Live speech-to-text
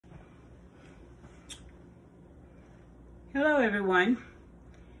Hello everyone,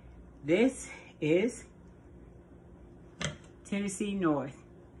 this is Tennessee North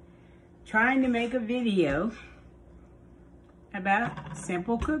trying to make a video about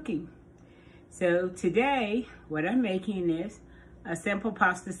simple cooking. So today what I'm making is a simple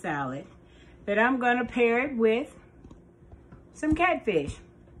pasta salad that I'm going to pair it with some catfish.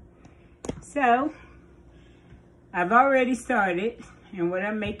 So I've already started, and what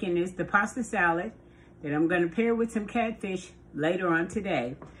I'm making is the pasta salad that I'm going to pair with some catfish later on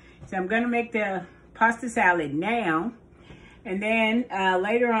today. So I'm going to make the pasta salad now, and then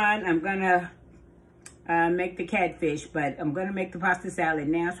later on I'm going to make the catfish, but I'm going to make the pasta salad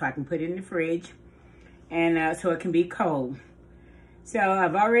now so I can put it in the fridge and so it can be cold. So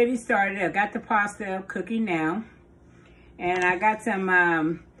I've already started. I've got the pasta cooking now, and I got some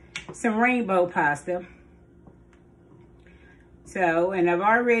rainbow pasta. So, and I've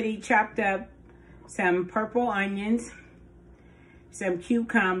already chopped up some purple onions, some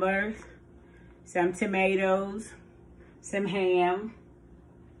cucumbers, some tomatoes, some ham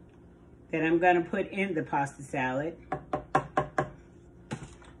that I'm going to put in the pasta salad.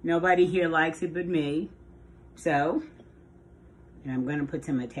 Nobody here likes it but me. So, and I'm going to put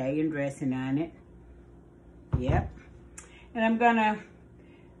some Italian dressing on it. Yep. And I'm going to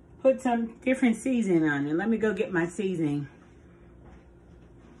put some different seasoning on it. Let me go get my seasoning.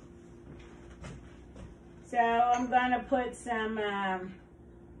 So I'm going to put some, I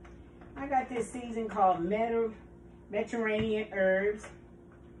got this season called Mediterranean herbs.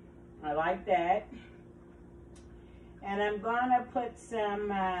 I like that. And I'm going to put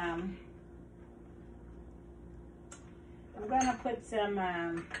some,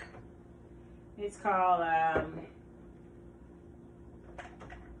 it's called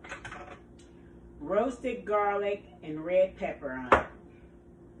roasted garlic and red pepper on it.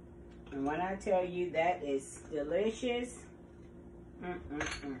 And when I tell you that is delicious, I'm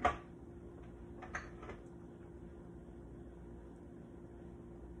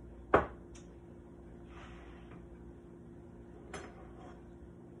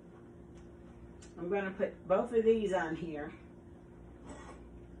going to put both of these on here.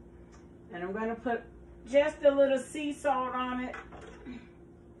 And I'm going to put just a little sea salt on it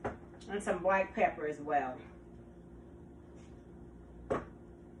and some black pepper as well.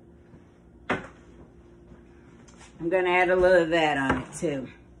 I'm going to add a little of that on it too.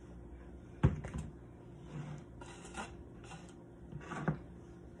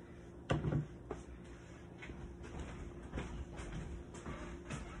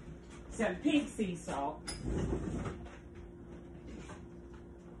 Some pink sea salt.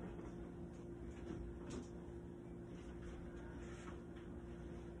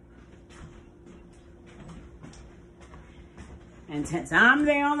 And since I'm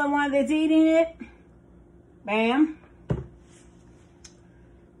the only one that's eating it, bam,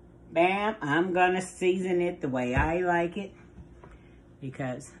 I'm gonna season it the way I like it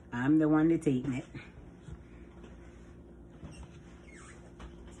because I'm the one that's eating it.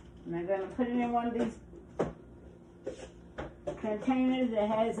 And I'm gonna put it in one of these containers that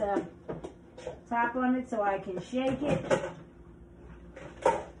has a top on it so I can shake it.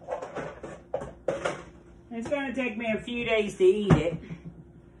 It's gonna take me a few days to eat it.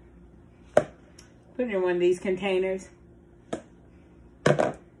 Put it in one of these containers.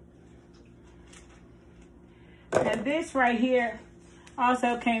 And this right here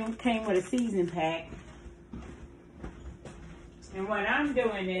also came with a seasoning pack. And what I'm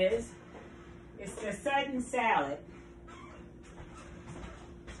doing is, it's the Sudden Salad.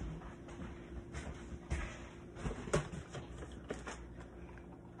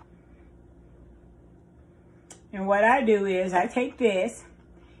 And what I do is, I take this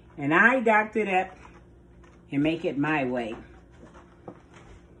and I doctor it up and make it my way.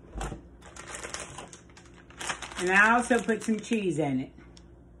 And I also put some cheese in it.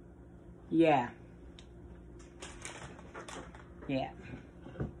 Yeah.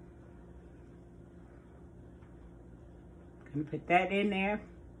 Gonna put that in there.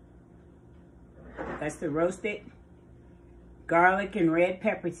 That's the roasted garlic and red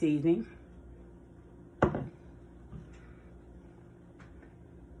pepper seasoning.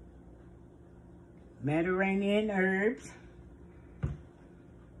 Mediterranean herbs.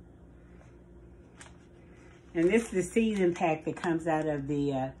 And this is the season pack that comes out of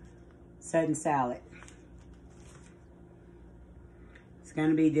the Sudden Salad. It's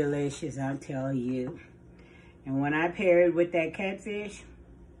gonna be delicious, I'll tell you. And when I pair it with that catfish,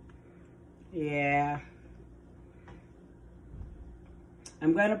 yeah.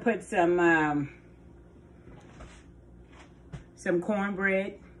 I'm gonna put some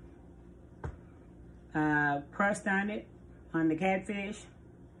cornbread crust on it. on the catfish.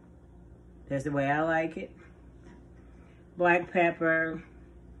 That's the way I like it. Black pepper.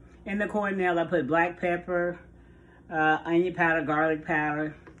 In the cornmeal, I put black pepper, onion powder, garlic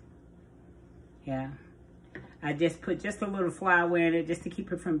powder. Yeah. I just put just a little flour in it just to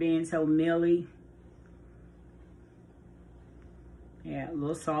keep it from being so mealy. Yeah, a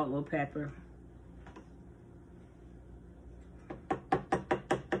little salt, a little pepper.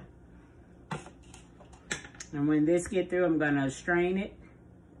 And when this get through, I'm gonna strain it.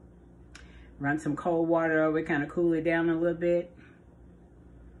 Run some cold water over it, kind of cool it down a little bit.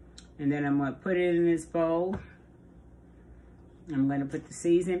 And then I'm gonna put it in this bowl. I'm gonna put the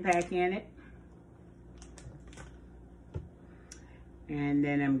seasoning pack in it. And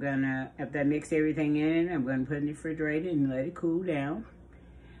then I'm gonna, after I mix everything in it, I'm gonna put it in the refrigerator and let it cool down.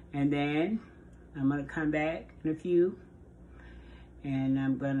 And then I'm gonna come back in a few and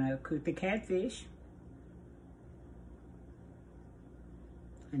I'm gonna cook the catfish.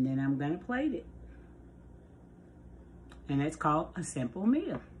 And then I'm gonna plate it. And it's called a simple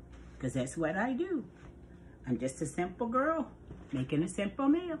meal, because that's what I do. I'm just a simple girl making a simple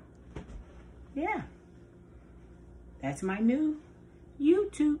meal. Yeah. That's my new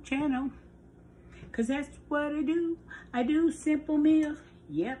YouTube channel, because that's what I do. I do simple meals.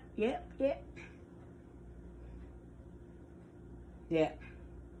 Yep.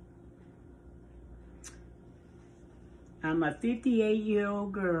 I'm a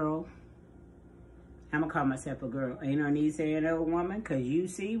 58-year-old girl. I'm gonna call myself a girl. Ain't no need saying old woman, because you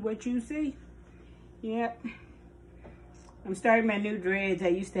see what you see. Yep. I'm starting my new dreads. I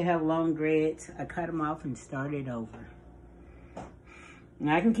used to have long dreads. I cut them off and started over. And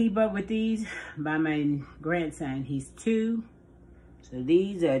I can keep up with these by my grandson. He's 2. So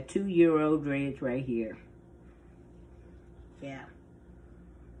these are 2-year-old dreads right here. Yeah.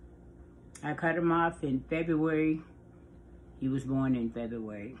 I cut him off in February. He was born in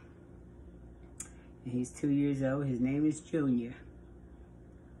February. And he's 2 years old. His name is Junior.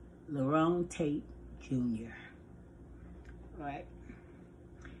 Lerone Tate Jr. Right.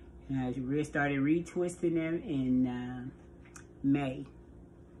 And I started retwisting them in May.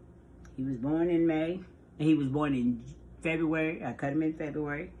 He was born in May. He was born in February. I cut him in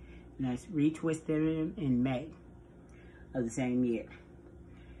February. And I retwisted him in May of the same year.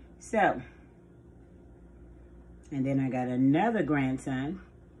 So, and then I got another grandson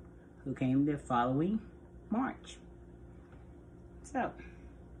who came the following March. So,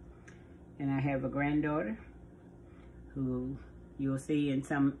 and I have a granddaughter who you'll see in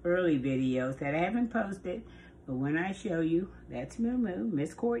some early videos that I haven't posted, but when I show you, that's Moo Moo,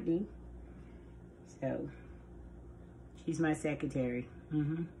 Miss Courtney. So, she's my secretary.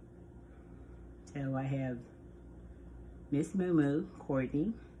 So I have Miss Moo Moo,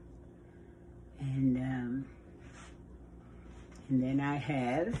 Courtney, and then I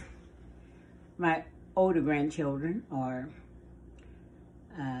have my older grandchildren are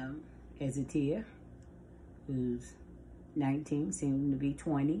Ezetia, who's 19, soon to be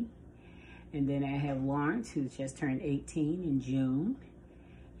 20. And then I have Lawrence, who's just turned 18 in June.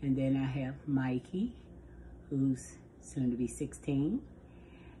 And then I have Mikey, who's soon to be 16.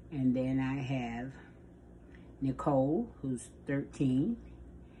 And then I have Nicole, who's 13.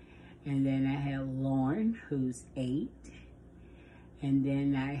 And then I have Lauren, who's 8. And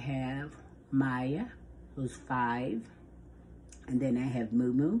then I have Maya, who's 5. And then I have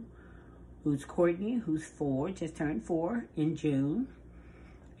Moo Moo, who's Courtney, who's 4, just turned 4 in June.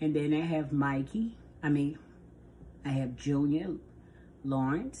 And then I have I have Junior,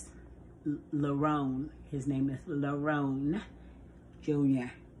 Lawrence, Lerone. His name is Lerone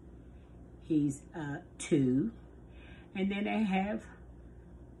Jr. He's 2. And then I have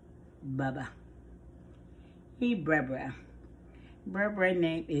Bubba. Brebra. Brebra's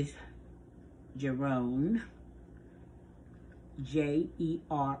name is Jerone.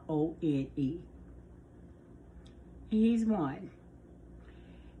 Jerone. He's 1.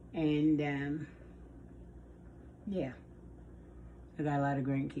 And, yeah. I got a lot of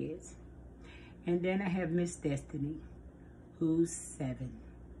grandkids. And then I have Miss Destiny, who's 7.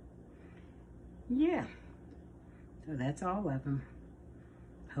 Yeah. So that's all of them.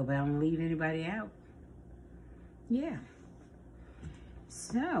 Hope I don't leave anybody out. Yeah.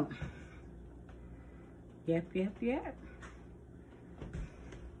 So, yep.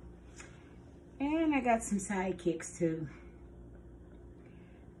 And I got some sidekicks too.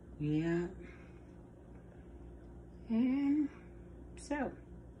 Yeah. And so,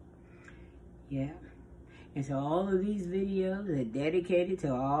 yeah. And so all of these videos are dedicated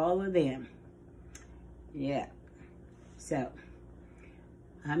to all of them. Yeah. So,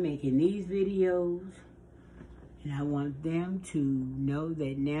 I'm making these videos And I want them to know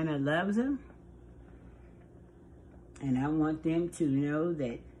that Nana loves them. And I want them to know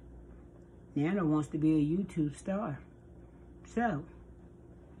that Nana wants to be a YouTube star. So,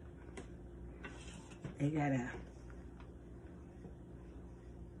 they gotta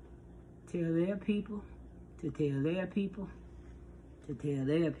tell their people, to tell their people, to tell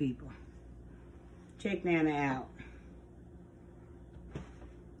their people. Check Nana out.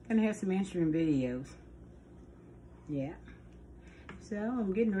 Gonna have some interesting videos. Yeah. So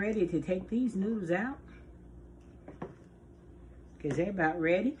I'm getting ready to take these noodles out because they're about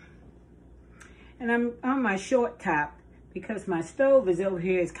ready. And I'm on my short top because my stove is over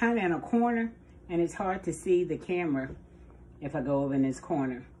here. It's kind of in a corner and it's hard to see the camera if I go over in this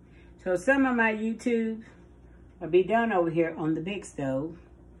corner. So some of my YouTube will be done over here on the big stove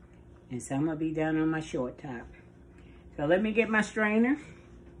and some will be done on my short top. So let me get my strainer.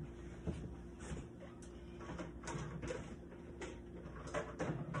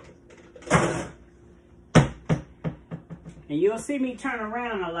 And you'll see me turn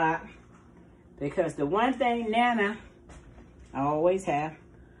around a lot because the one thing Nana, I always have,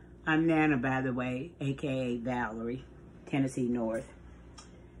 I'm Nana, by the way, AKA Valerie, Tennessee North.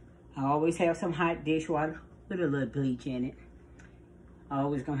 I always have some hot dishwater with a little bleach in it. I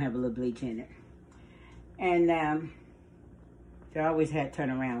always gonna have a little bleach in it. And so I always had to turn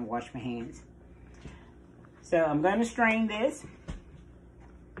around and wash my hands. So I'm gonna strain this.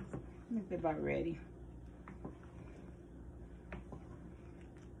 I think they're about ready.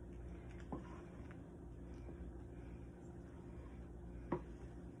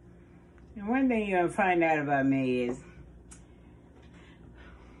 And one thing you're gonna find out about me is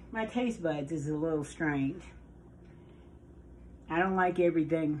my taste buds is a little strange. I don't like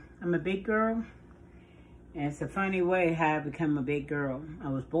everything. I'm a big girl, and it's a funny way how I become a big girl. I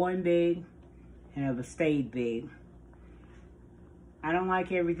was born big, and I was stayed big. I don't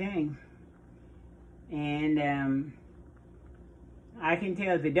like everything. And I can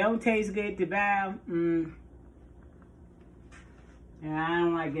tell if it don't taste good to buy, and I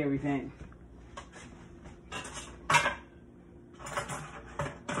don't like everything.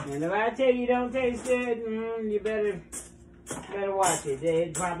 And if I tell you don't taste good, you better watch it.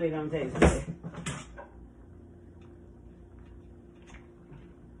 It probably don't taste good.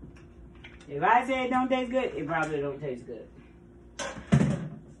 If I say it don't taste good, it probably don't taste good.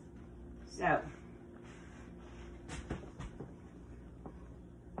 So,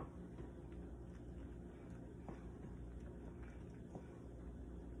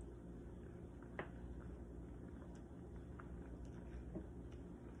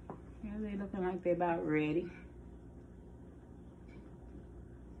 yeah, they looking like they're about ready.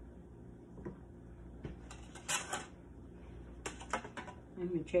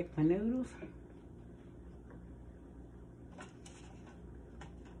 Let me check my noodles.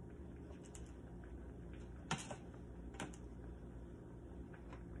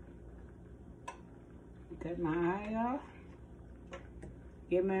 Cut my eye off.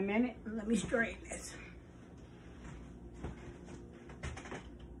 Give me a minute. Let me straighten this.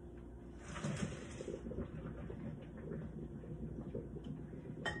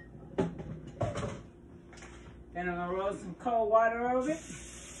 Then I'm gonna roll some cold water over it.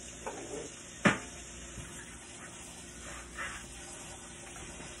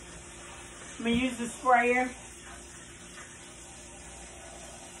 I'm gonna use the sprayer.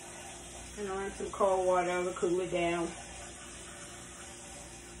 And I'll run some cold water over, cool it down.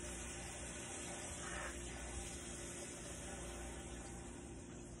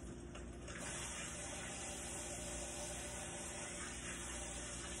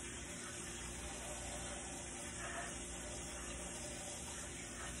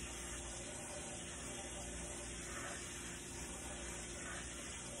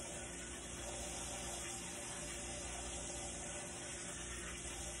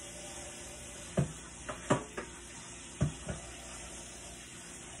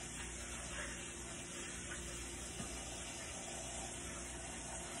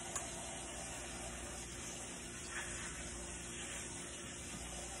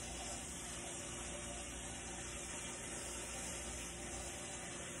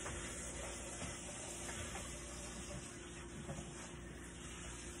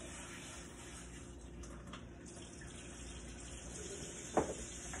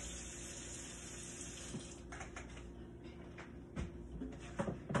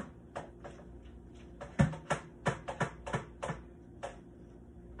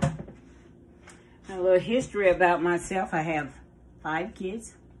 A little history about myself. I have 5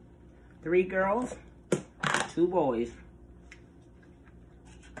 kids, 3 girls, 2 boys.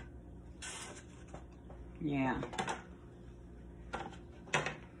 Yeah.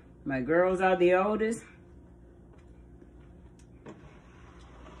 My girls are the oldest.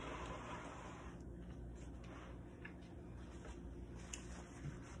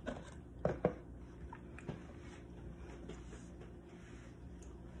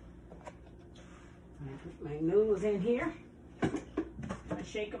 Put my noodles in here. I'm gonna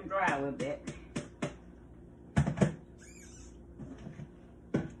shake them dry a little bit.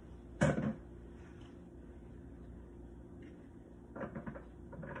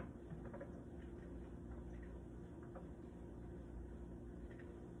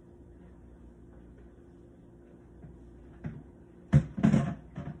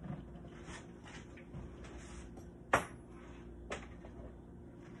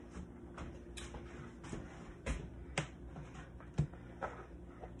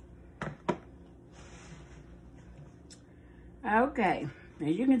 Okay,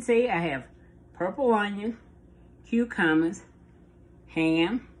 as you can see, I have purple onion, cucumbers,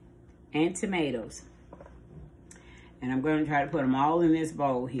 ham, and tomatoes. And I'm going to try to put them all in this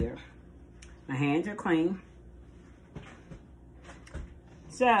bowl here. My hands are clean.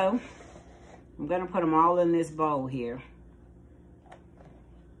 So, I'm going to put them all in this bowl here.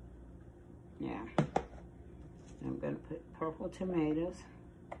 Yeah. I'm going to put purple tomatoes.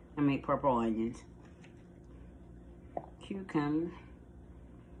 Purple onions. Cucumber.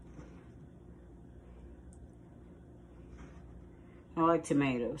 I like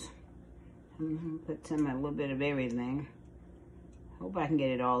tomatoes. I'm gonna put a little bit of everything. Hope I can get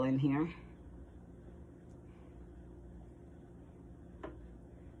it all in here.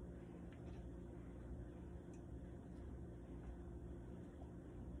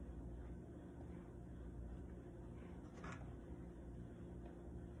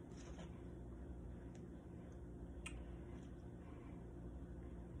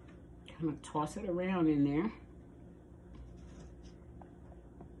 I'm gonna toss it around in there.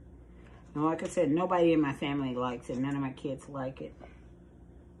 And like I said, nobody in my family likes it. None of my kids like it.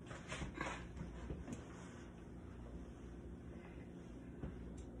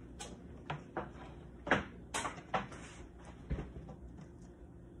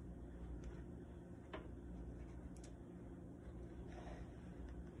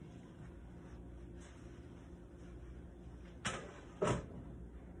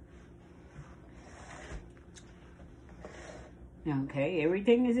 Okay,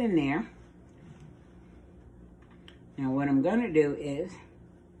 everything is in there. Now what I'm gonna do is,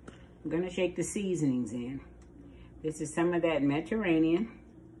 I'm gonna shake the seasonings in. This is some of that Mediterranean.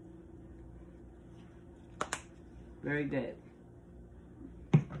 Very good.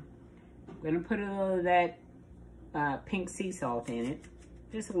 I'm gonna put a little of that pink sea salt in it.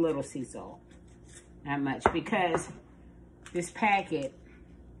 Just a little sea salt. Not much, because this packet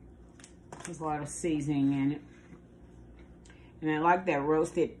has a lot of seasoning in it. And I like that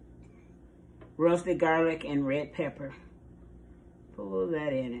roasted garlic and red pepper. Put a little of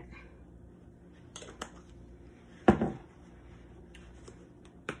that in it.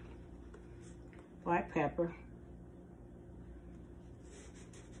 Black pepper.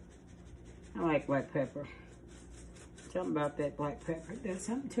 I like black pepper. Something about that black pepper. There's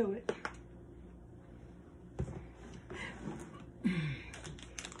something to it.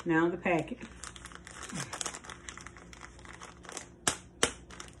 Now the packet.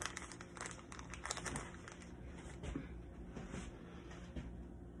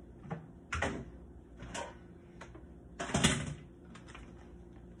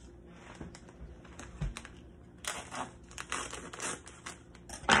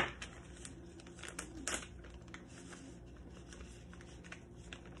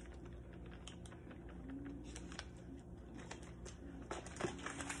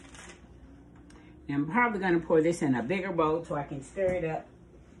 I'm probably going to pour this in a bigger bowl so I can stir it up.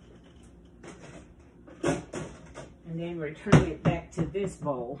 And then return it back to this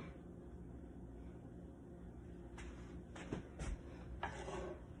bowl.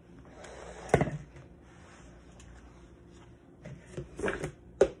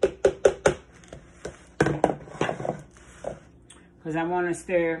 Because I want to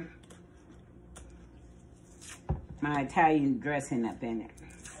stir my Italian dressing up in it.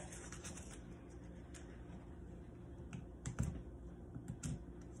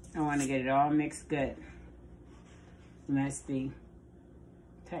 I want to get it all mixed good. And that's the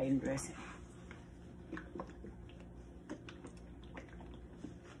Italian dressing.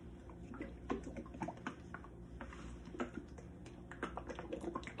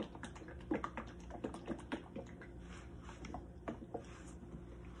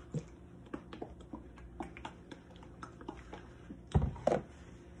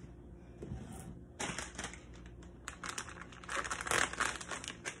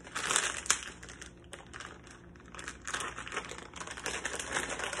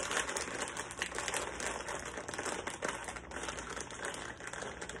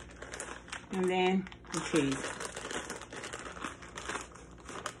 And then the cheese.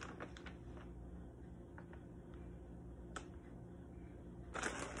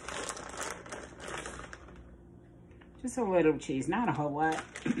 Just a little cheese, not a whole lot.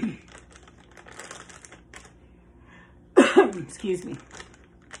 Excuse me.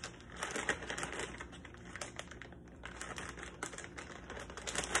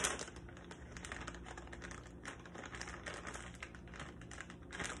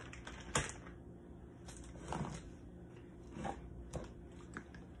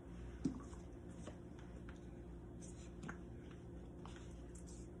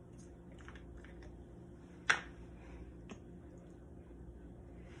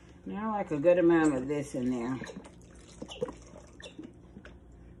 Now I like a good amount of this in there.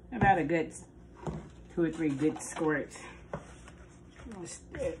 About a good 2 or 3 good squirts. Let's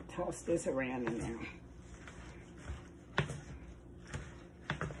toss this around in there.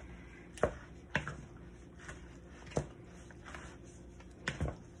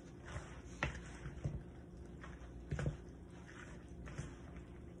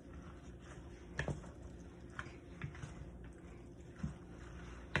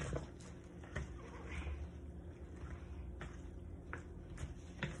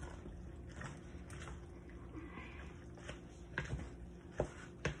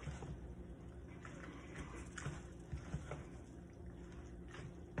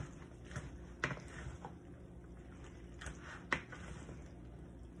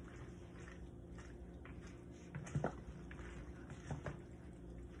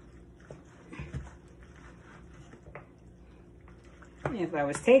 If I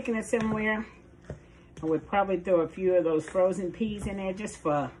was taking it somewhere, I would probably throw a few of those frozen peas in there just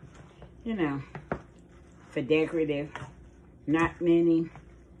for, you know, for decorative. Not many.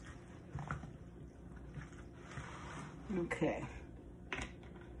 Okay.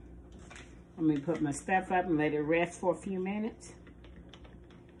 Let me put my stuff up and let it rest for a few minutes.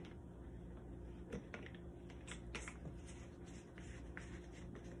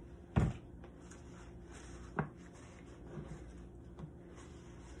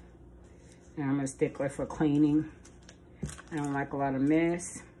 I'm a stickler for cleaning. I don't like a lot of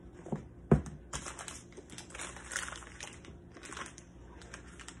mess.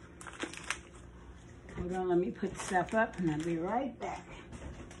 Hold on, let me put stuff up and I'll be right back.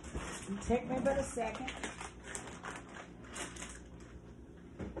 It'll take me but a second.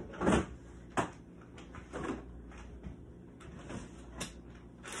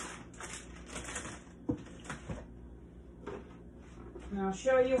 And I'll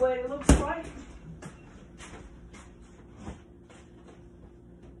show you what it looks like.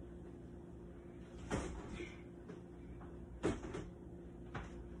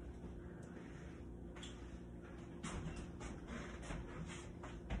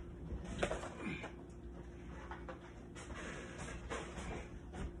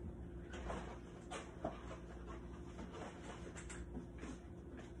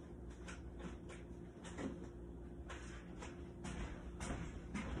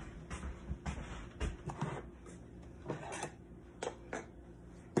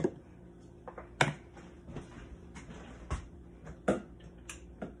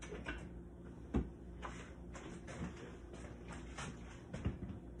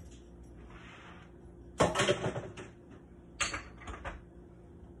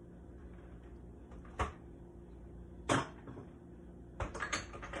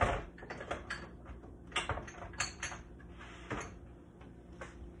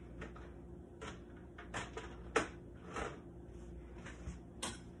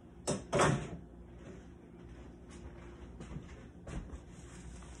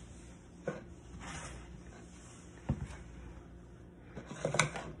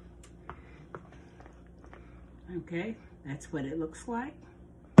 Okay, that's what it looks like.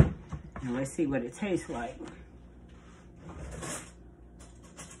 And let's see what it tastes like.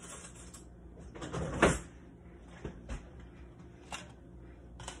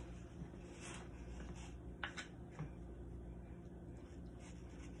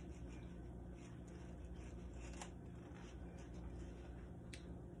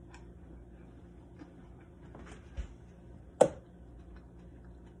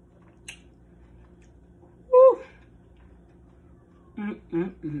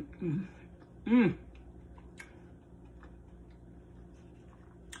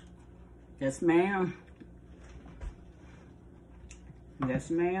 Yes, ma'am. Yes,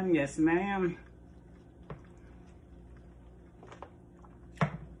 ma'am. Yes, ma'am.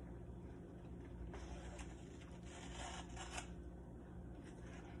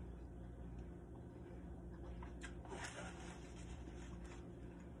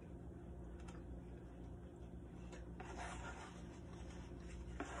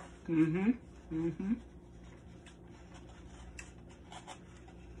 Mm-hmm. Mm-hmm.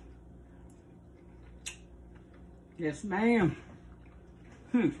 Yes, ma'am.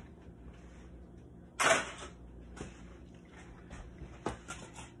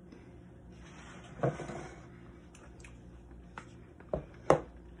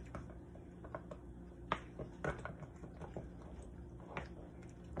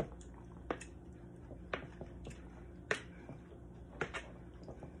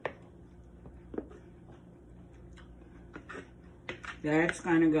 That's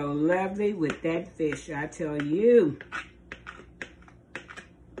gonna go lovely with that fish, I tell you.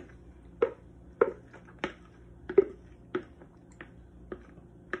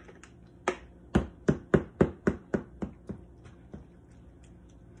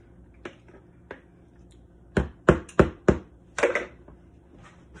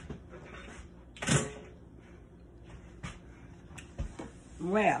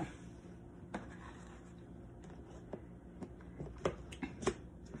 Well,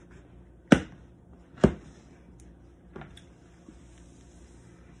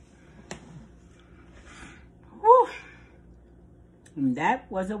 whew, that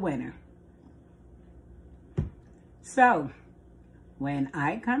was a winner. So, when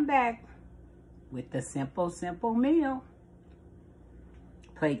I come back with the simple meal,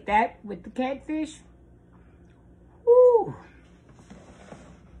 plate that with the catfish. Woo!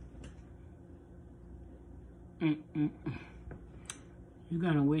 You're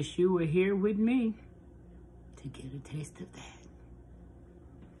gonna wish you were here with me to get a taste of that.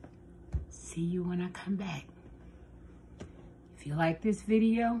 See you when I come back. If you like this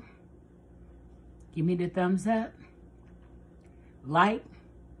video, give me the thumbs up, like,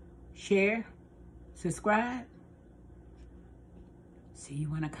 share, subscribe. See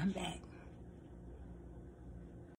you when I come back.